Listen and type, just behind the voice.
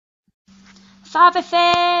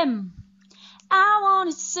5FM. I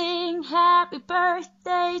wanna sing happy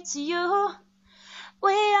birthday to you.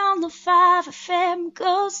 We all know 5FM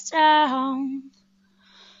goes down.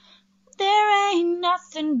 There ain't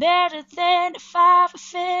nothing better than a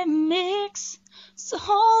 5FM